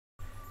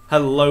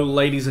Hello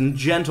ladies and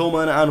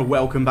gentlemen, and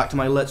welcome back to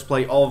my Let's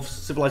Play of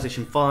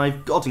Civilization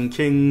 5 Gods and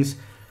Kings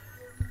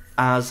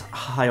as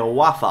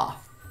Hiawatha.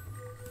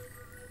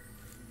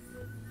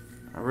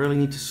 I really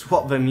need to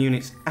swap them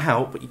units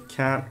out, but you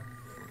can't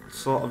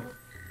sort of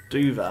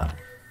do that.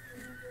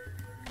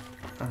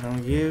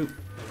 You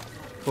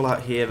pull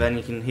out here, then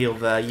you can heal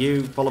there.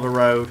 You follow the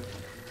road,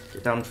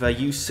 get down to there.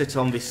 You sit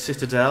on the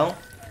citadel.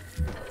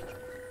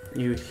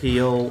 You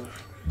heal.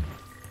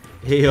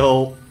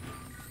 Heal.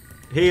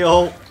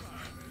 Heal.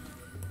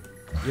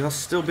 You're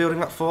still building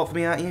that fort for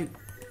me, aren't you?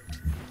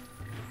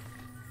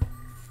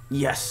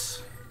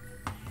 Yes.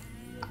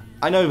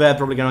 I know they're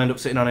probably going to end up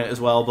sitting on it as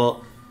well,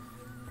 but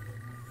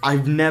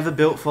I've never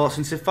built forts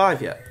in Civ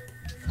 5 yet.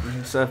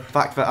 It's a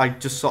fact that I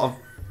just sort of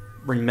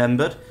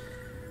remembered.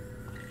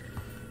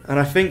 And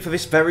I think for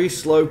this very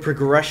slow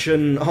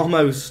progression,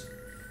 almost...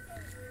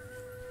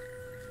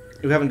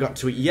 we haven't got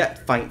to it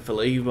yet,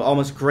 thankfully, but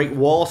almost Great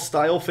War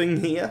style thing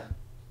here.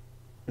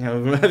 You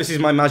know, this is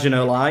my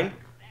Maginot Line.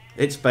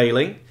 It's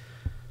failing.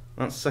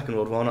 That's Second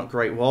World War, not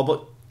Great War,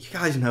 but you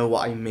guys know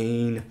what I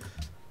mean.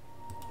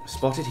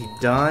 Spotted, he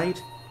died.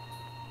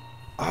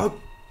 Oh,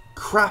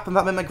 crap, and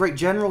that meant my great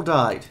general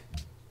died.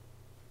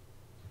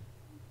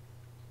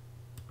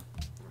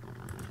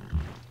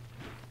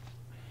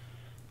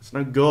 It's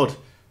no good.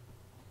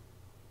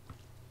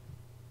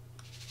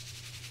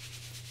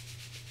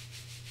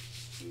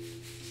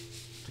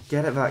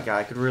 Forget it, that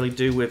guy could really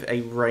do with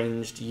a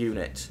ranged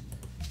unit.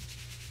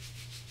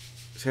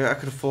 So I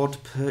could afford to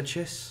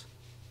purchase.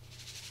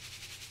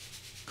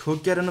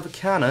 Could get another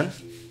cannon.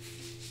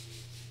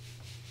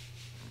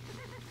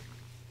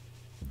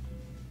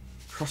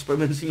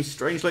 Crossbowmen seem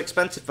strangely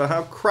expensive for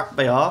how crap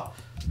they are.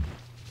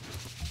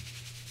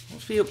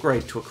 What's the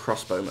upgrade to a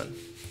crossbowman?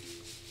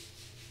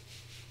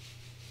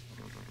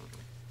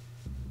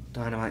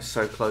 Dynamite's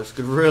so close.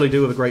 Could really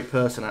do with a great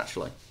person,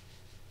 actually.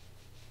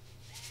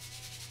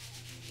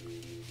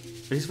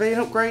 Is there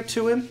an upgrade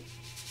to him?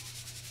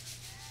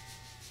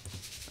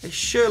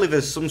 Surely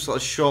there's some sort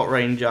of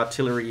short-range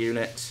artillery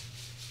unit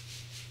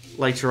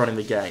later on in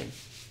the game.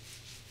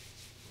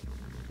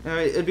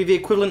 It'd be the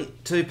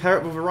equivalent to pair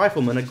up with a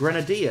rifleman, a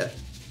grenadier.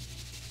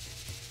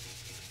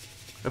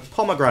 A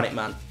pomegranate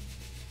man.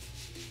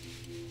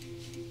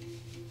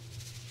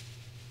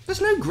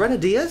 There's no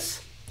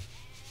grenadiers.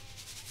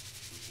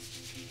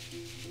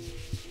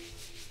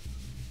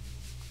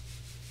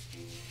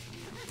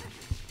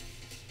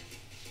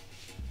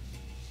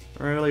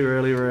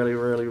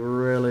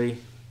 Really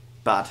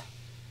bad.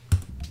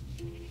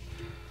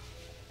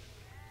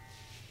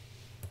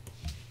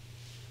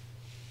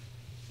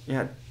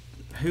 Yeah,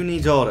 who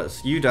needs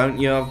orders? You don't.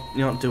 You're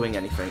not doing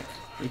anything.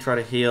 You try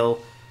to heal.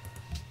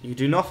 You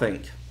do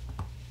nothing.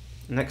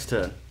 Next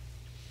turn.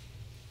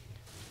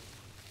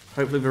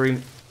 Hopefully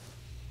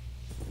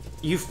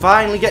you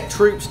finally get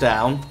troops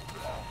down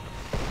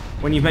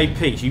when you've made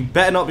peace. You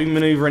better not be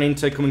manoeuvring in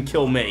to come and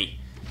kill me.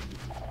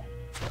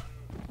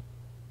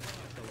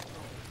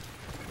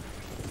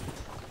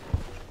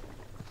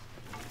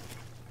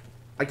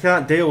 I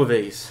can't deal with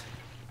these.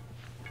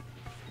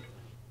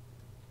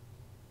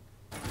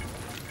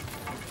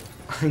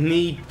 I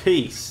need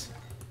peace.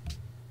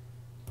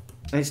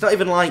 And it's not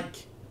even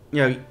like,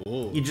 you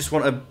know, you just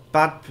want a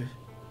bad...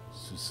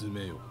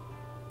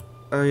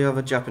 Oh, you're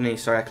the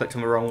Japanese. Sorry, I clicked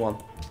on the wrong one.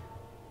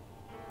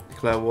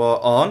 Declare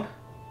war on.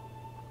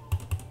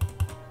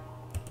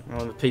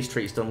 When the peace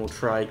treaty's done, we'll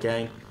try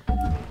again.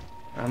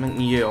 I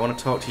mean you. I want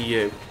to talk to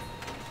you.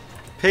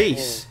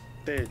 Peace.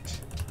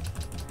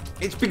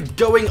 It's been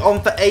going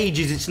on for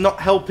ages. It's not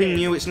helping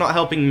you. It's not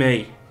helping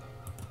me.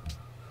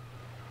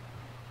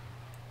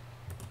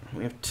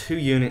 We have 2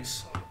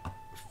 units,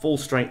 full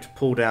strength to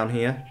pull down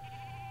here.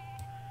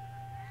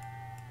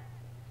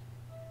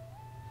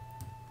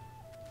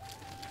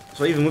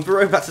 So even with the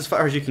road, that's as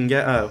far as you can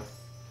get. Oh.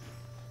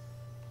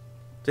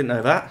 Didn't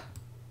know that.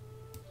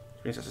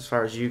 Which means that's as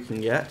far as you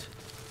can get.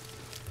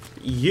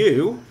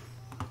 You...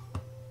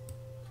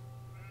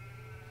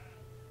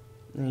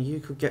 yeah, you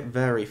could get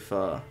very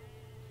far.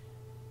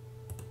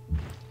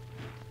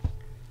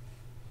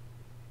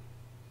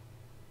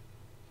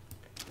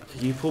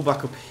 You pull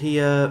back up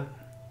here,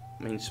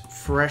 means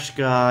fresh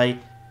guy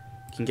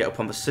can get up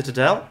on the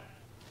citadel.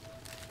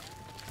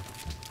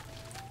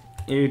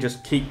 You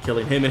just keep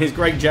killing him and his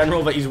great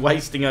general that he's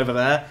wasting over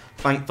there,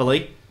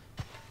 thankfully.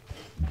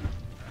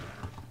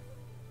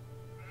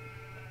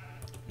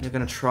 You're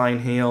going to try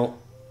and heal.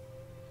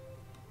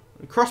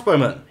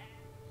 Crossbowman.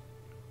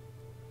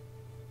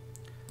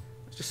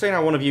 Just saying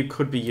how one of you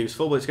could be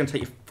useful, but it's going to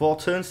take you 4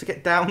 turns to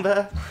get down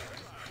there.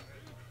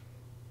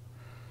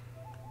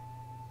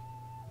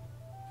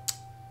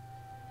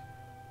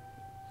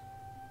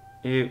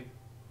 You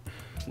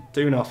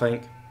do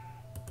nothing.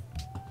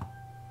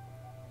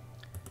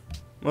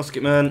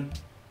 Musketman.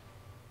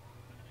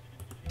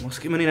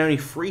 Musketman in only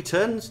 3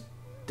 turns?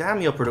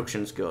 Damn, your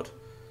production's good.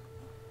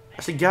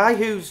 That's a guy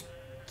who's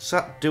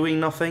sat doing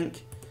nothing.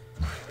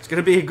 It's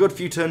going to be a good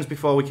few turns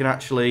before we can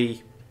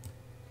actually,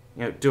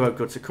 you know, do it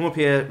good. So come up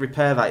here,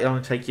 repair that. It'll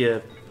only take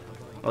you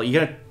Well,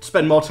 you're going to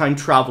spend more time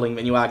travelling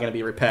than you are going to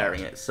be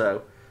repairing it,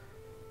 so...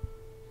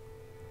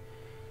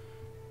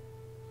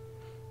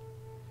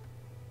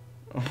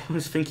 I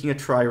was thinking a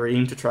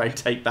trireme to try and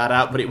take that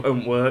out, but it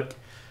won't work.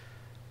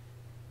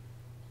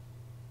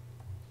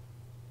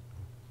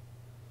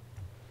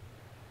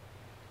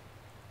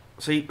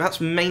 See,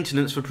 that's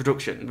maintenance for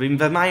production.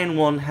 The Mayan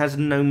one has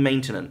no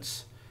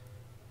maintenance.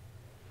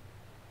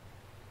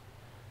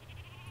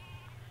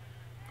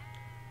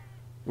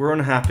 We're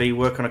unhappy,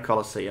 work on a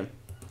Colosseum.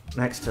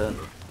 Next turn.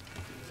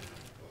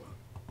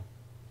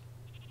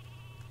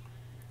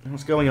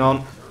 What's going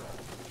on?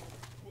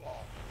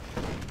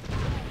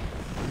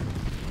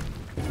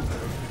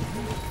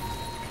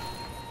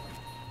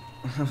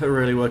 They're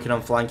really working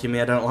on flanking me,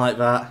 I don't like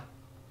that.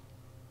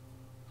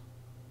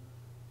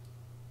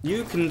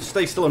 You can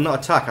stay still and not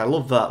attack, I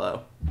love that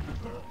though.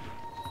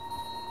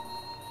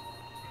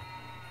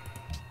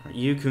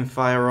 You can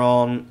fire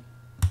on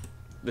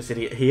this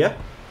idiot here.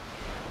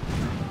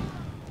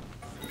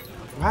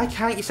 Why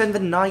can't you send the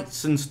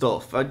knights and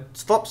stuff?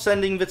 Stop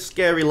sending the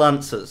scary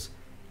lancers.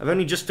 I've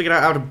only just figured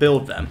out how to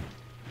build them.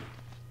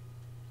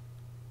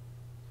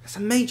 It's a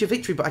major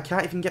victory, but I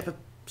can't even get the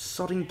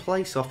sodding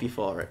place off you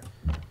for it.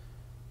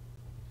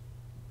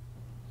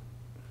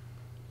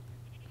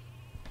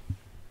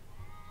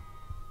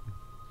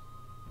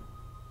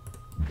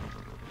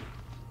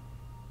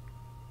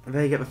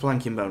 There you get the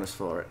flanking bonus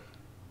for it.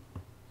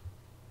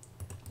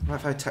 What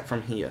if I attack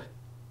from here?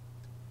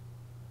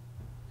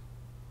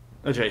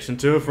 Adjacent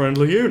to a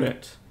friendly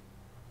unit.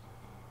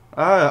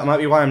 Ah, that might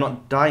be why I'm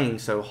not dying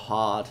so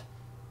hard.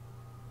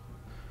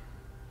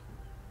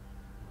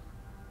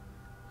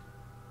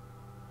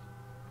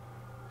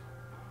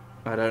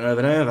 I don't know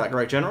the name of that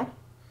great general.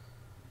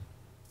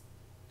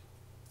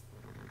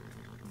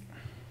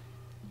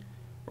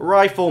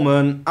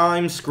 Rifleman,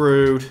 I'm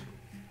screwed.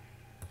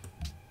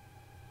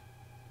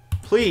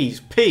 Please,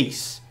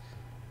 peace.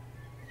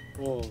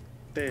 Oh,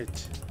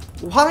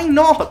 why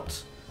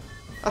not?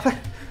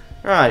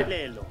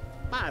 Right.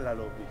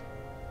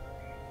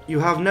 You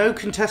have no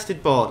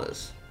contested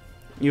borders.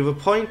 You've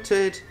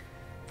appointed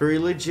the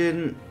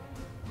religion.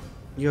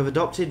 You have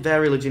adopted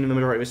their religion in the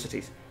majority of the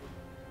cities.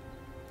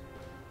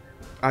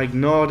 I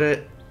ignored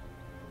it.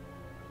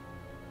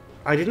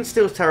 I didn't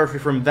steal territory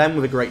from them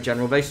with a great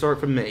general. They saw it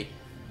from me.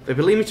 They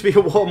believe me to be a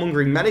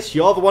warmongering menace.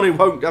 You're the one who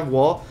won't have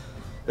war.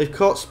 They've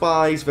caught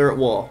spies. They're at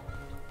war.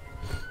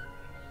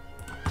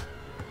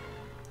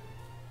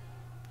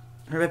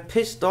 They're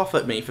pissed off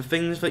at me for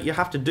things that you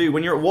have to do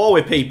when you're at war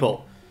with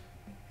people.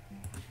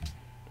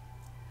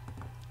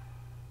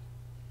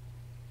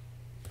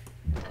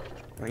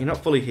 Well, you're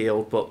not fully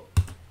healed, but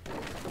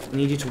I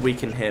need you to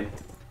weaken him.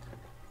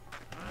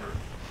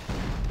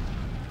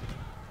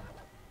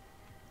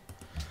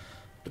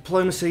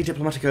 Diplomacy,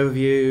 diplomatic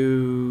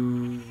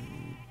overview,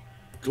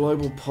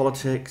 global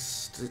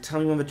politics. Does it tell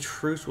me when the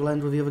truce will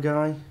end with the other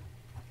guy?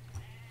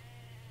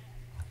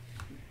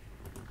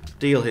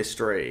 Deal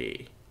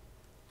history.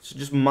 It's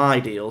just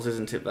my deals,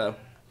 isn't it, though?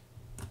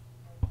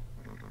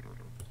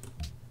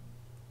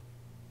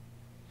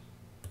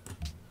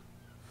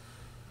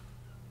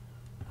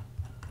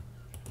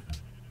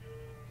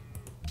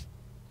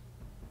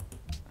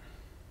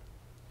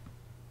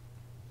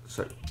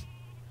 So,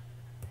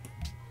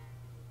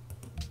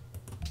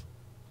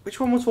 which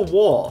one was for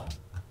war?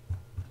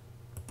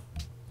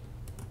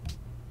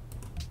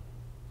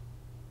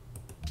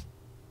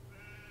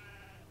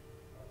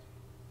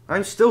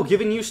 I'm still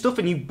giving you stuff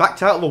and you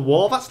backed out of the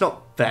war? That's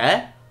not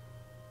fair.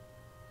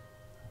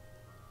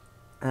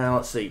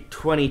 Let's see,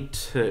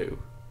 22.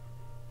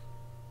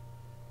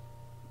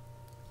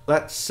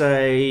 Let's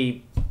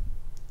say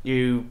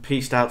you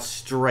pieced out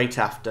straight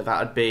after. That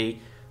would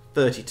be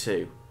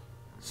 32.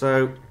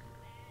 So,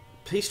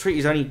 peace treaty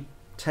is only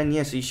 10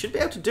 years, so you should be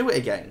able to do it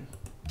again.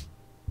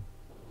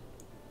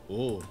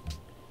 Oh.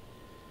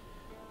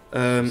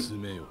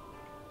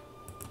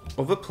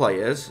 Other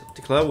players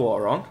declare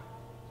war on.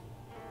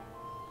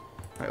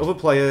 Right, other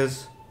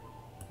players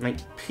make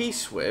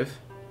peace with.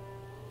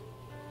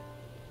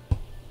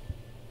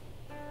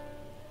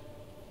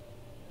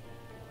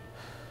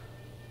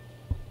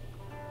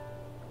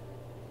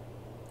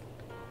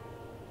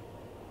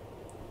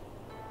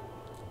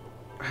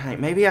 Right,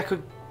 maybe I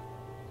could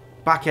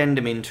back end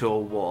him into a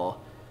war.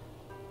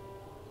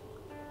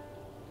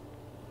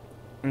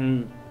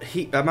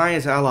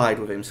 Amaya's allied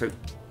with him, so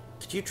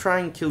could you try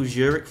and kill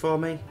Zurich for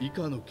me?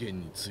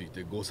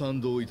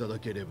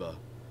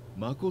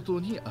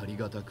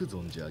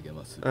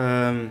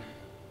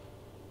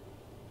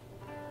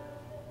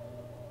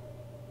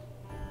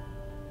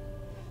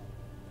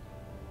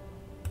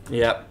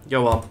 Yeah,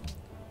 go on.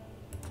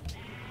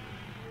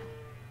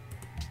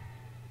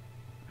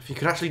 If you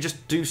could actually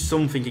just do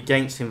something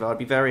against him, I'd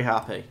be very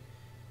happy.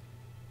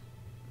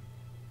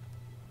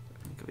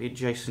 Look at the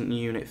adjacent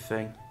unit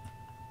thing.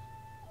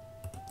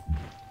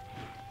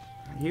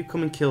 You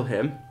come and kill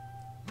him.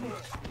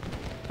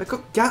 They've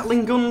got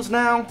Gatling guns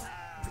now.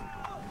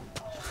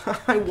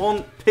 I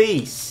want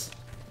peace.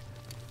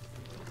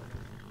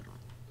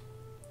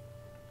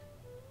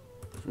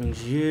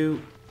 Means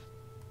you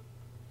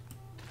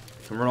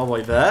can run all the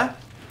way there.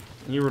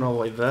 You run all the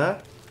way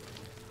there.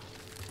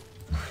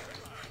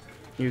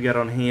 You get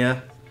on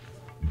here.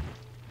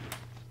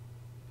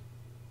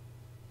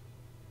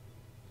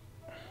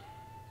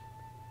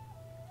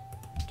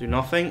 Do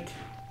nothing.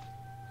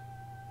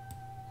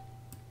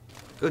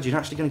 Good, you're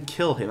actually going to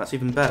kill him. That's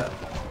even better.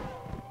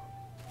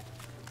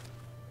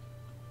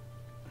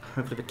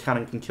 Hopefully the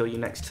cannon can kill you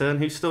next turn.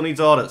 Who still needs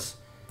orders?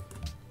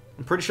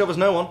 I'm pretty sure there's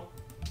no one.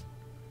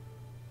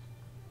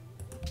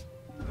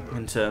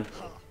 In turn.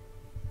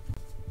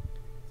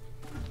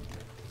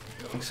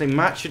 I say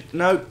match it.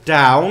 No,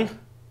 down.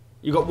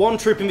 You got one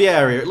troop in the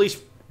area. At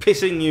least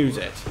pissing use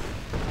it.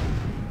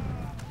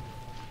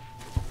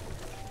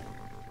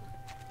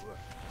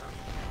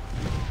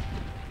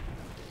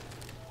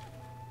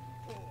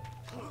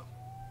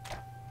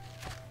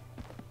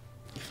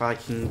 If I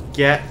can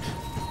get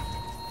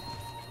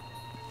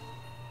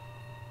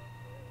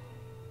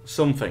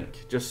something,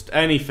 just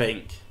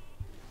anything.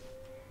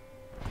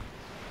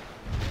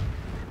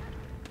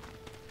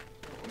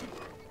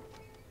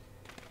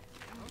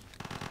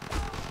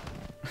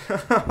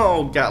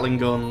 Oh, Gatling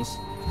guns.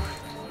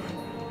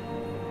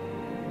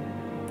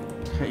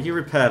 You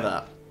repair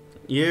that.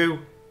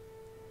 You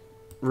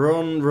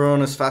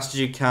run as fast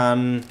as you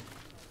can.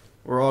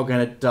 We're all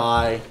gonna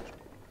die.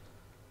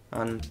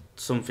 And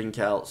something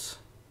else.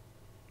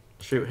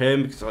 Shoot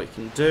him because that's all you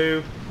can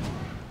do.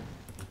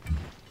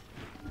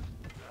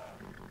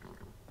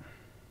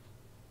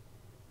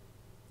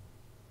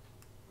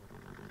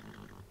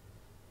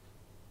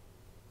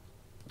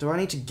 Do I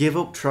need to give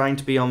up trying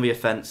to be on the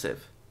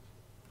offensive?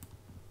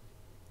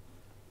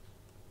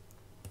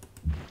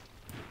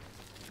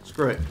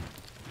 Screw it.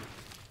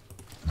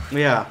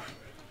 Yeah.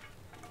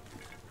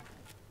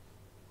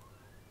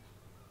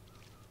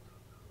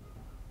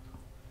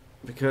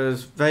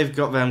 Because they've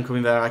got them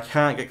coming there. I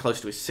can't get close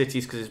to his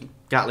cities because his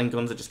Gatling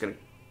guns are just going to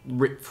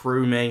rip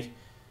through me.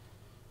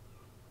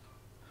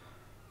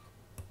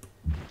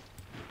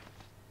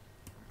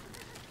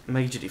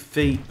 Major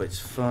defeat, but it's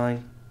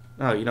fine.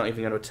 Oh, you're not even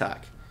going to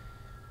attack.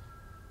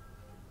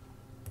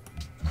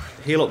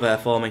 Heal up there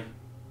for me.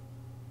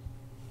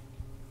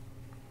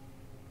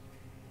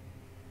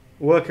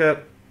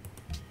 Worker.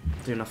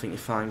 Do nothing, you're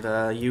fine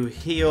there. You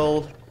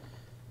heal.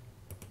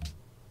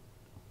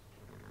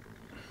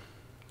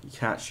 You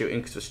can't shoot in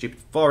because of a stupid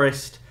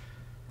forest.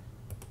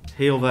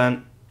 Heal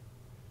then.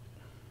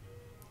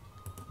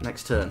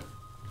 Next turn.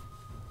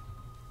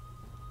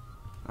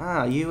 Ah,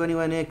 are you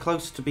anywhere near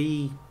close to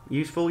be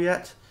useful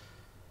yet?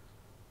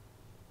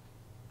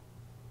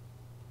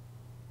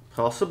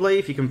 Possibly,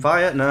 if you can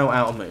fire. No,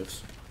 out of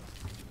moves.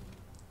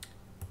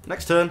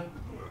 Next turn.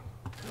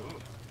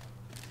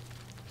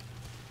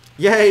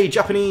 Yay,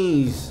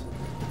 Japanese!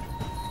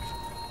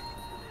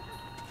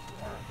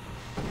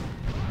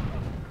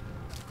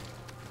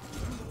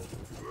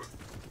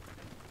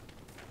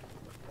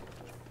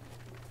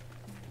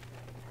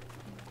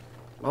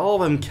 All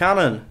them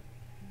cannon.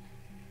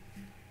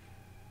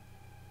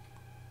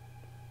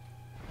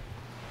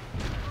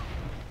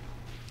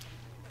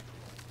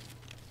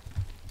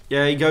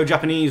 Yeah, you go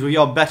Japanese with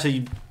your better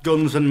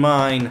guns than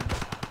mine.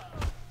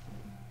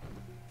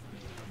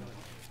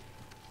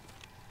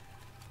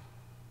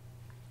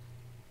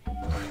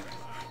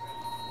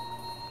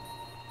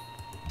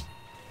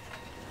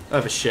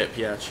 Over ship,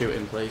 yeah, shoot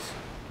him please.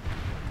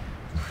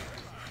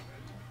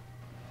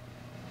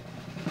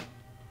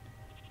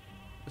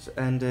 It's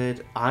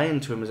ended. Iron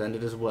to him has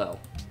ended as well.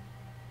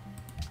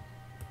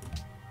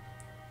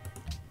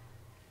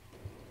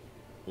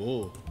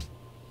 Oh.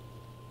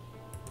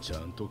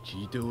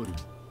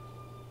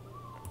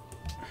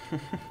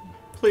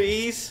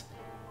 Please.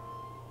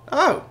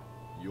 Oh.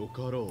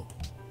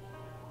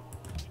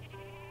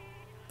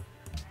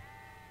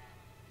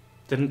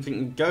 Didn't think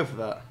you'd go for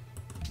that.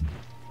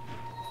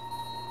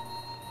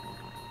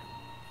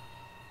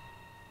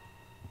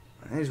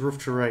 It is rough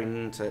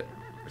terrain, isn't it?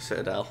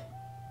 Citadel.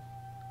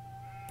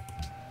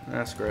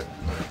 That's great.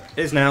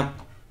 It is now.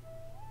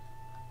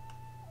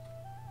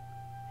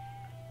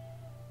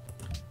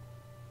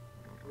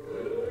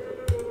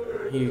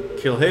 You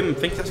kill him.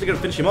 Think that's going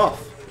to finish him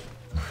off.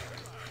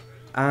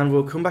 And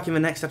we'll come back in the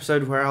next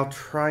episode where I'll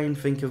try and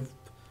think of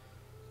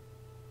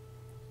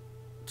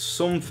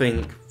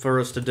something for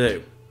us to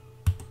do.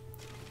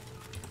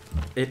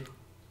 It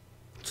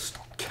just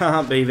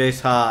can't be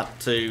this hard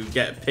to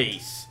get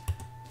peace.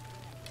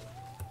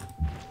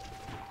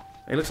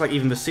 It looks like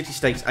even the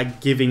city-states are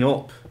giving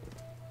up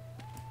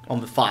on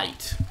the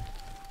fight.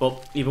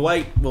 But either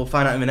way, we'll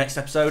find out in the next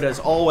episode. As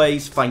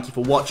always, thank you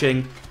for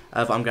watching.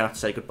 But I'm going to have to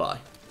say goodbye.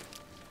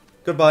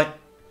 Goodbye.